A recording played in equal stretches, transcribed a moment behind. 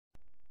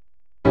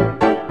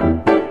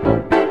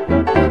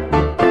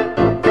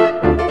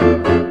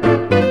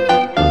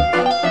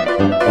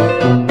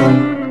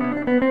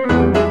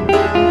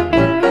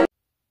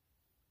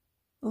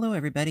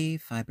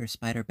Fiber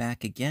Spider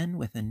back again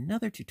with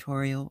another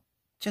tutorial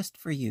just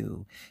for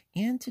you.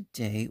 And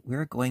today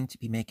we're going to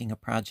be making a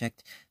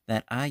project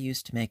that I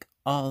used to make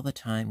all the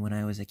time when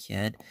I was a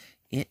kid.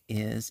 It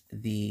is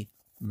the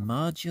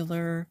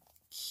modular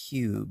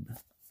cube.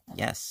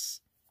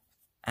 Yes,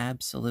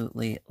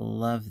 absolutely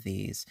love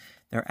these.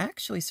 They're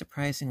actually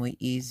surprisingly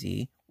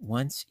easy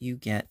once you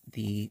get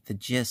the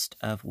gist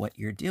of what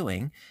you're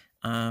doing.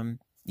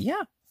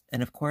 Yeah,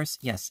 and of course,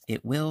 yes,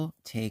 it will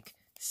take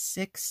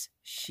 6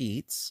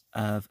 sheets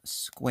of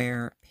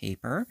square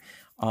paper,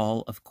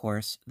 all of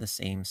course the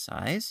same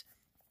size.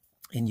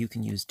 And you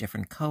can use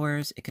different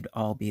colors. It could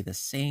all be the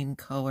same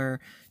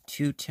color,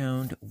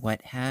 two-toned,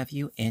 what have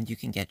you, and you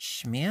can get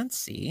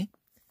schmancy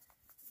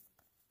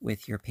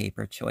with your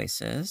paper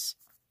choices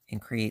and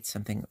create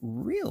something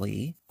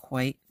really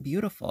quite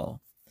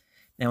beautiful.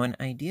 Now, an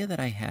idea that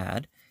I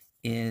had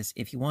is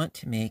if you want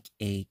to make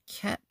a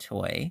cat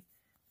toy,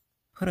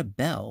 put a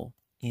bell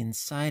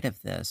inside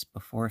of this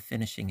before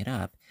finishing it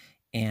up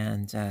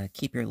and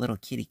keep your little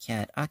kitty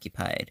cat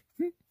occupied.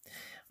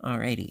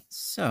 Alrighty,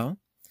 so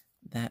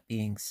that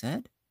being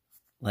said,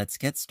 let's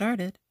get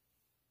started.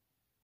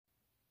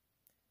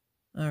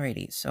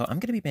 Alrighty, so I'm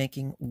going to be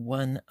making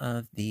one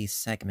of these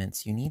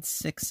segments. You need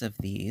 6 of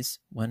these,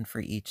 one for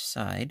each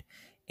side,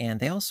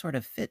 and they all sort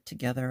of fit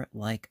together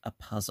like a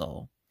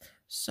puzzle.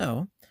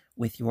 So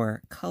with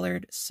your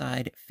colored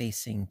side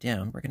facing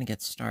down, we're going to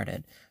get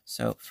started.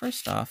 So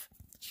first off,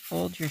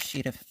 fold your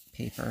sheet of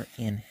paper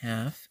in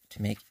half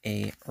to make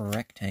a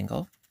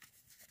rectangle.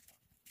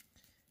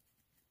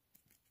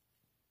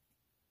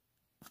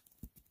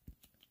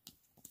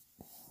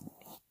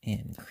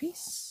 And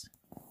crease.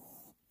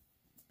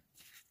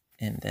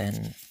 And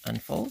then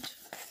unfold.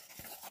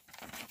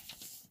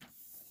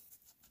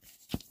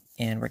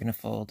 And we're going to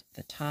fold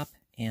the top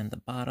and the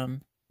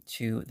bottom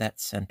to that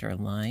center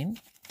line.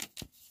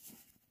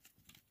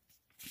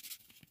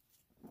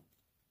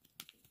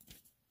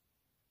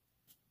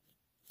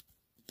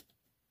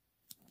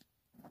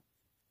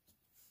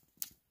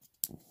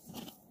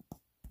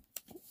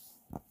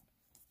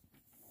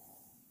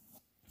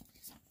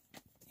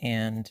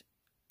 And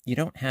you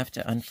don't have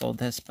to unfold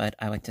this, but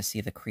I like to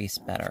see the crease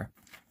better.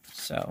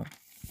 So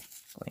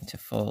I'm going to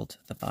fold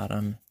the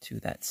bottom to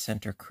that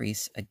center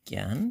crease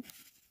again.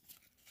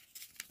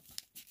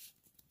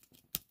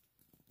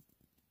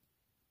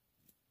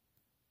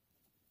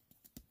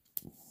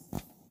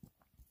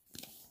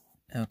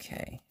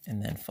 Okay,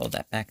 and then fold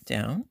that back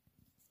down.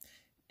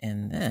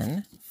 And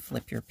then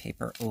flip your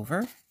paper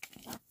over.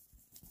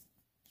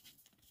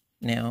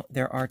 Now,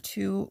 there are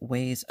 2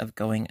 ways of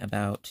going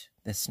about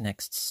this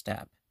next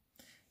step.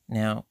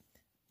 Now,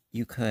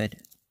 you could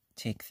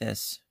take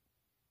this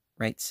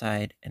right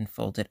side and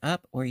fold it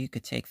up, or you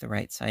could take the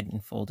right side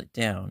and fold it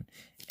down,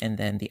 and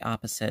then the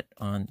opposite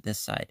on this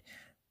side.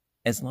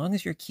 As long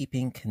as you're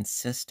keeping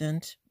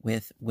consistent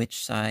with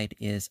which side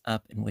is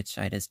up and which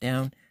side is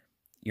down,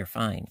 you're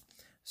fine.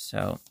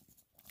 So,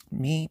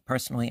 me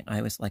personally, I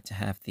always like to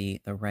have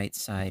the right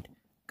side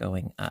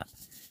going up.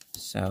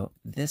 So,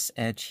 this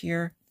edge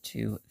here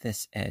to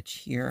this edge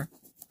here.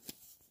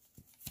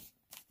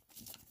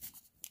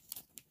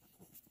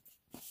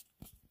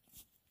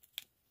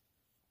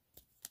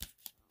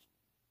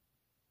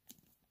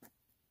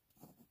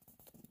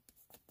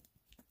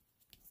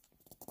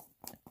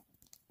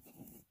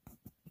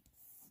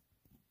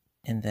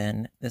 And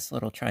then this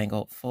little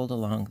triangle, fold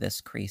along this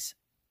crease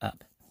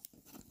up.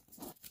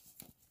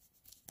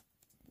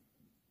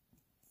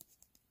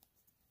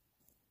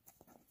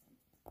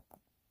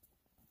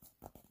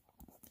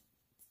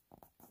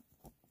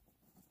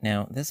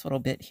 Now, this little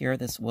bit here,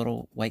 this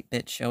little white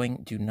bit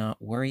showing, do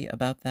not worry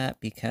about that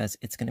because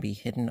it's going to be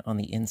hidden on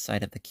the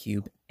inside of the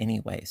cube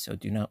anyway, so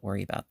do not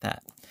worry about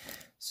that.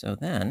 So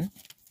then,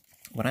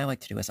 what I like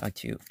to do is I like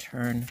to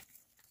turn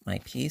my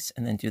piece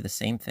and then do the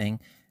same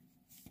thing,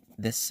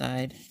 this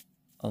side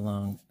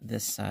along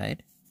this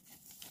side.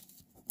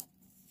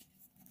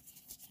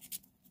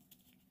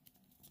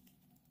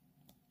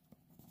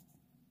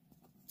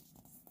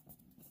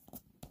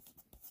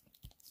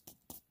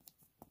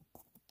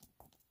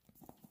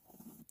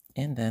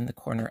 And then the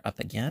corner up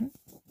again.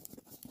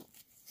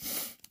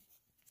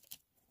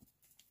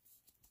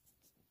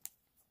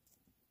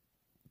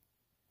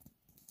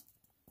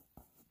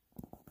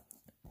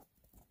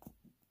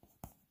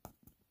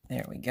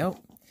 There we go.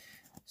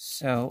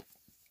 So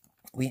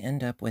we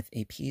end up with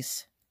a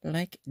piece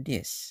like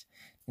this.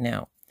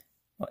 Now,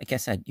 well, like I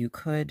said, you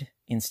could,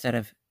 instead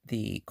of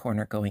the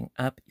corner going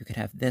up, you could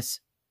have this,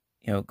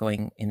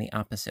 going in the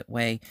opposite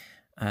way.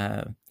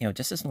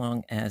 Just as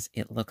long as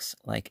it looks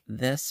like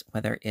this,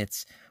 whether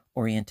it's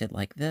oriented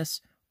like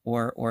this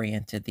or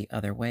oriented the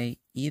other way,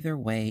 either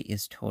way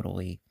is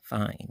totally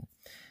fine.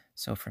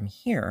 So from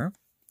here,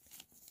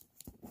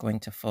 I'm going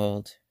to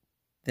fold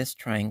this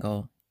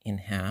triangle in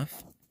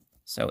half.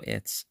 So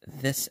it's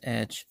this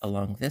edge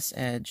along this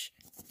edge.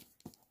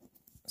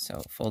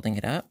 So folding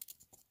it up.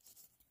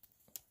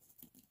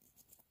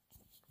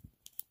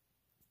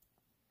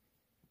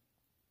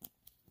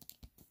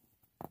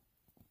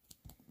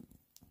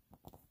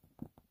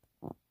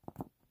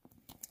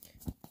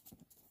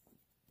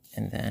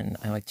 And then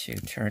I like to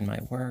turn my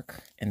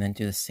work and then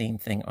do the same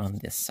thing on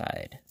this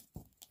side.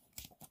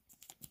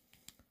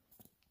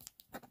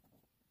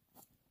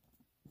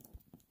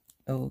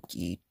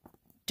 Okie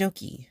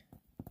dokie.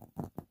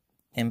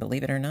 And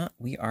believe it or not,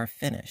 we are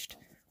finished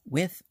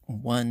with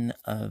one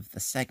of the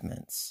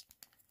segments.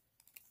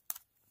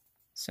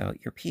 So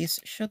your piece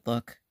should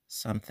look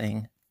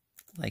something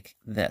like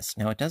this.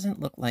 Now, it doesn't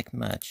look like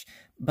much,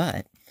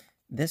 but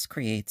this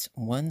creates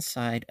one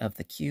side of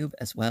the cube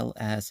as well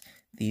as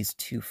these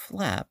two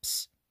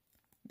flaps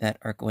that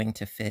are going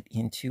to fit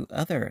into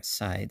other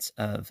sides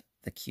of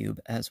the cube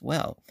as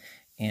well.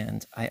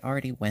 And I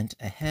already went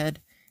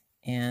ahead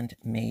and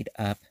made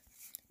up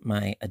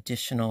my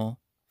additional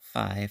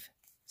 5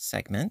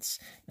 segments.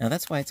 Now,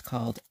 that's why it's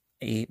called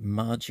a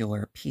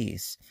modular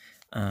piece.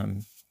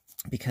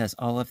 Because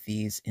all of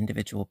these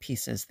individual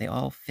pieces, they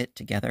all fit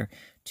together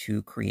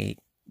to create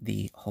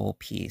the whole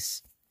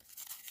piece.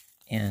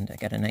 And I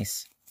got a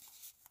nice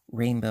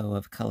rainbow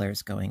of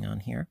colors going on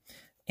here.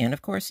 And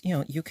of course,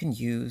 you can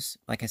use,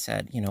 like I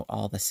said,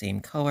 all the same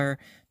color,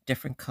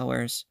 different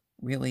colors,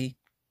 really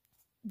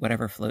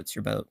whatever floats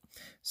your boat.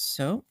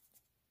 So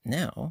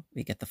now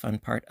we get the fun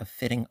part of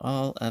fitting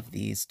all of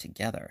these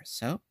together.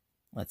 So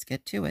let's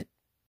get to it.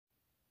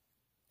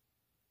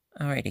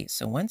 Alrighty,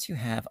 so once you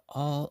have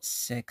all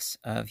 6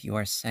 of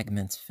your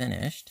segments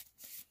finished,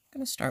 I'm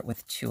going to start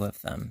with 2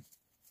 of them.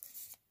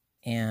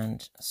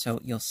 And so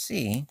you'll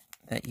see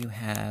that you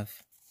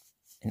have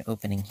an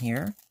opening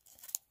here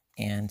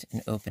and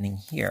an opening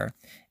here,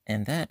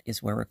 and that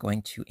is where we're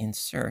going to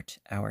insert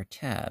our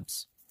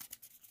tabs.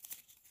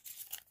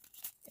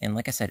 And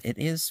like I said, it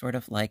is sort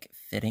of like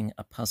fitting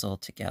a puzzle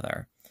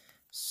together.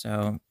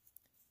 So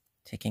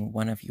taking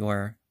one of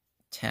your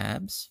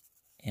tabs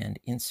and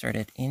insert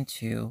it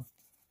into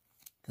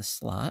the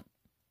slot.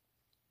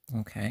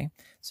 Okay,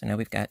 so now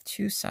we've got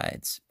 2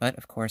 sides, but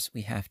of course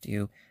we have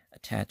to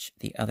attach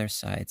the other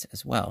sides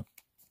as well.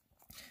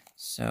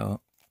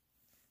 So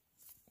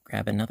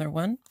grab another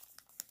one,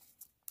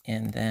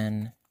 and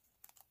then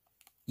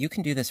you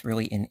can do this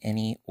really in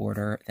any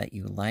order that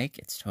you like.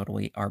 It's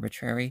totally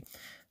arbitrary.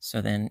 So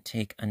then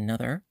take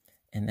another,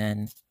 and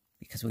then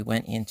because we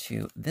went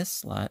into this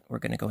slot, we're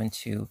going to go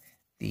into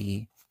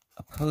the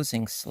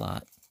opposing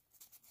slot.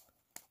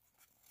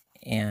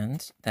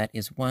 And that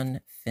is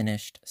one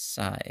finished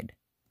side.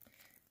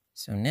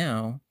 So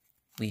now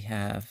we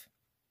have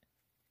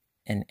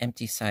an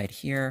empty side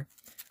here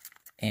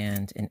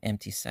and an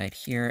empty side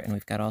here, and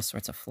we've got all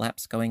sorts of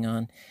flaps going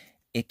on.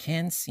 It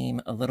can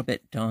seem a little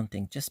bit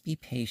daunting. Just be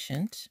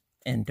patient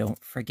and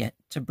don't forget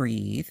to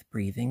breathe.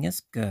 Breathing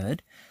is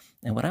good.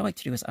 And what I like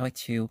to do is I like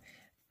to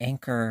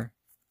anchor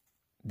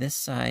this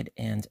side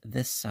and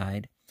this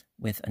side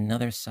with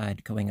another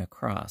side going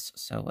across.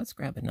 So let's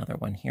grab another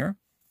one here.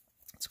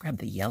 Let's grab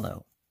the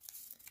yellow.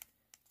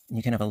 And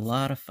you can have a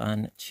lot of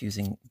fun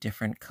choosing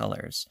different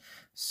colors.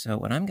 So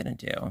what I'm going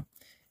to do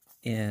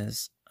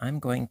is I'm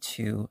going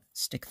to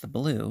stick the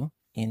blue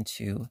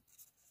into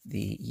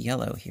the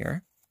yellow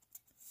here.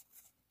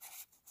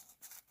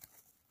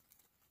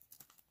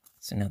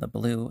 So now the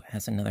blue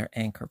has another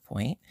anchor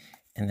point,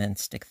 and then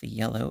stick the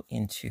yellow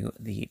into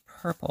the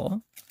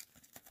purple,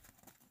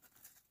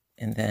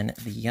 and then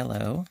the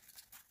yellow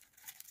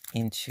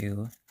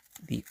into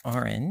the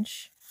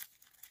orange.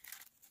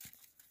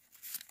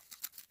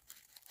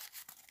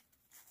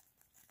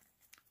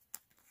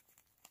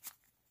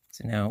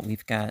 So now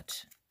we've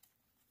got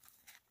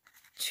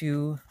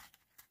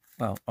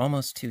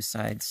almost 2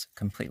 sides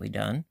completely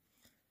done.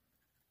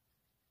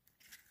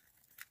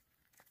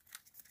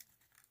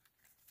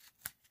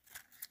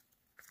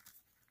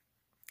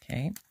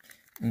 Okay,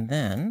 and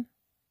then,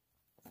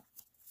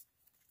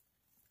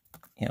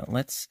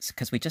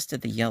 because we just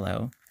did the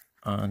yellow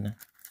on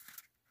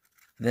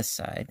this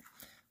side,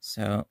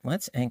 so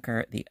let's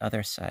anchor the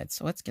other side.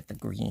 So let's get the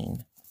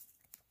green.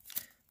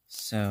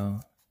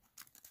 So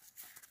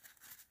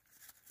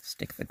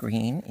stick the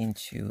green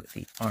into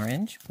the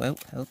orange. Whoa,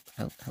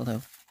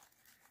 hello.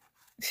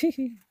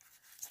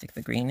 Stick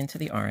the green into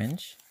the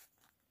orange,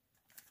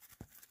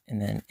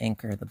 and then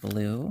anchor the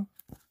blue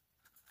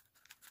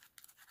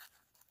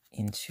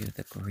into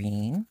the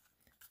green,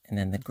 and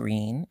then the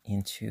green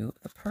into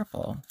the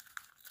purple.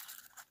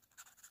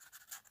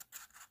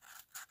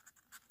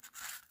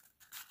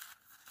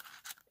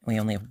 We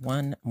only have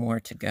one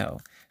more to go,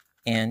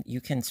 and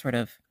you can sort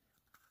of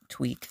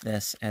tweak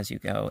this as you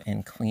go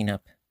and clean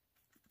up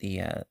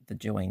the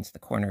joins, the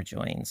corner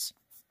joins.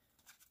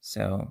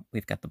 So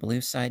we've got the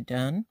blue side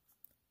done,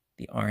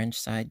 the orange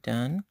side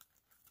done,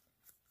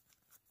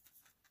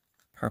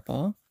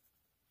 purple.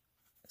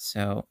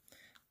 So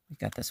we've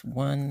got this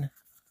one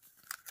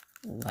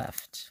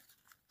left.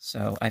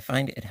 So I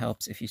find it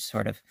helps if you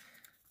sort of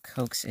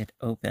coax it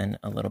open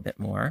a little bit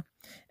more.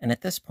 And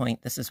at this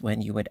point, this is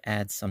when you would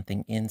add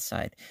something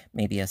inside,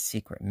 maybe a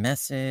secret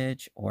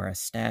message or a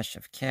stash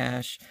of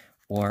cash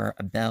or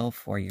a bell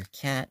for your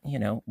cat,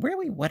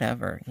 really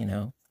whatever,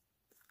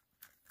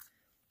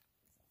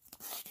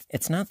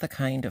 It's not the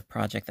kind of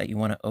project that you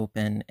want to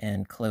open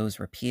and close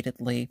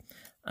repeatedly,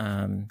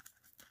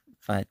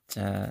 but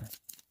I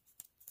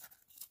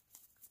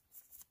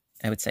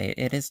would say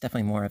it is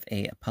definitely more of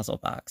a puzzle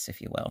box,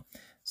 if you will.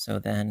 So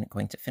then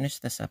going to finish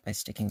this up by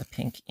sticking the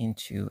pink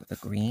into the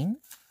green.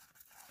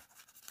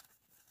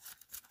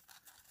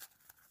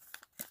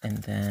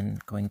 And then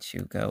going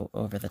to go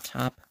over the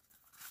top,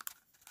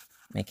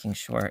 making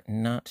sure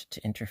not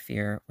to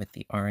interfere with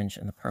the orange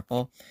and the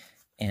purple.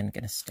 And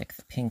going to stick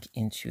the pink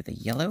into the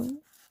yellow.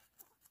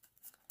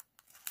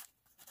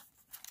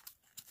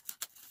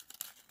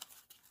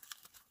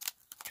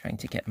 Trying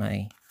to get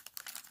my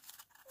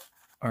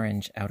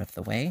orange out of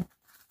the way.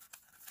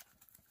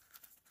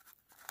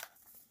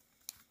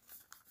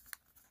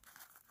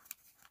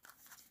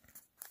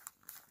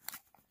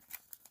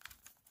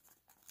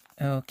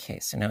 Okay,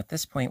 so now at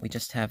this point we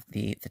just have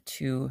the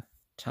two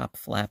top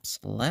flaps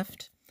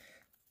left.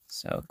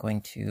 So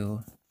going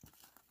to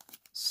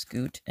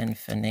scoot and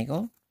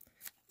finagle.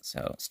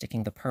 So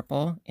sticking the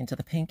purple into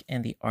the pink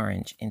and the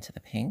orange into the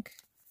pink.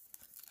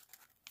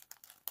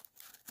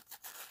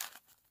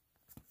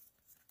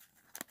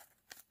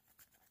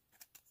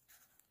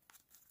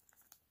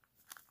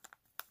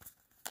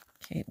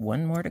 Okay,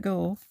 one more to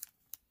go.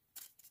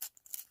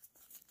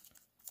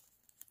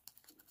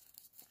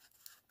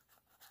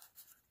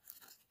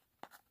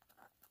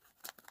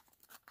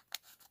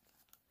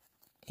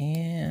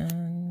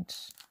 And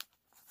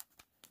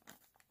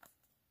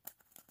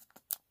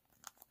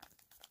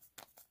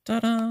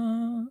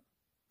ta-da!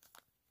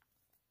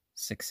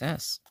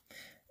 Success.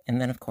 And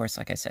then, of course,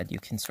 like I said, you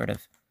can sort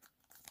of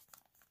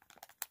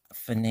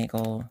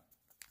finagle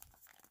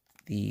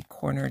the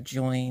corner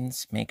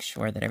joins, make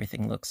sure that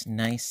everything looks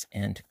nice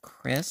and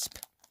crisp.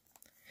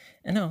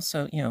 And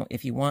also, you know,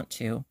 if you want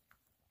to,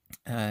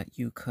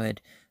 you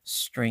could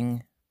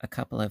string a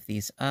couple of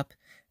these up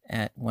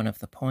at one of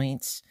the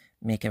points,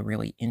 make a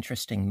really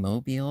interesting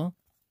mobile.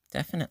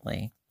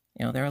 Definitely.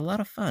 You know, they're a lot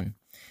of fun.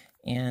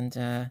 And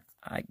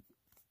I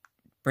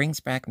brings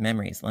back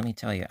memories. Let me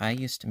tell you, I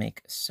used to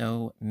make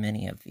so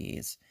many of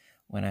these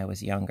when I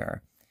was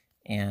younger.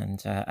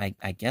 And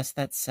I guess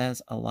that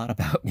says a lot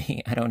about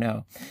me. I don't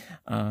know.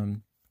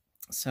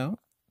 So,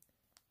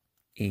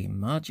 a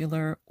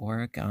modular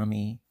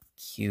origami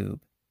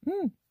cube.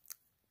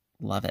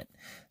 Love it.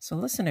 So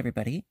listen,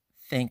 everybody.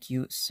 Thank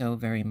you so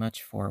very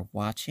much for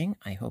watching.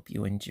 I hope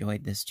you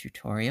enjoyed this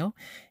tutorial.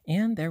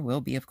 And there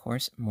will be, of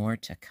course, more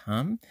to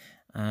come.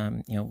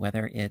 You know,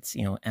 whether it's,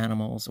 you know,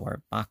 animals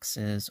or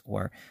boxes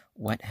or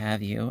what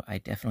have you, I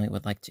definitely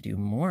would like to do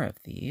more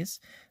of these.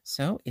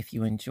 So if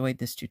you enjoyed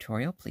this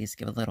tutorial, please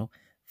give a little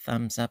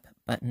thumbs up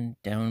button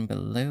down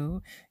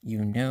below.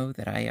 You know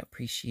that I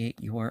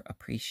appreciate your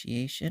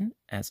appreciation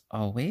as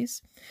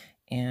always.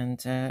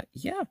 And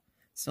yeah,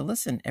 so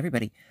listen,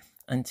 everybody,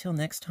 until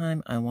next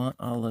time, I want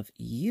all of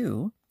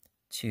you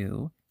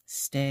to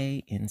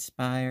stay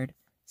inspired,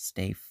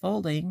 stay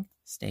folding,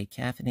 stay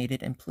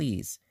caffeinated, and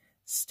please,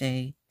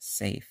 stay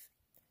safe.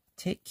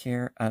 Take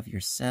care of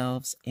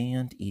yourselves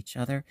and each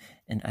other,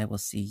 and I will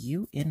see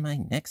you in my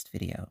next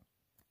video.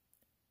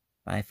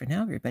 Bye for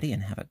now, everybody,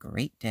 and have a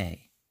great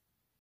day.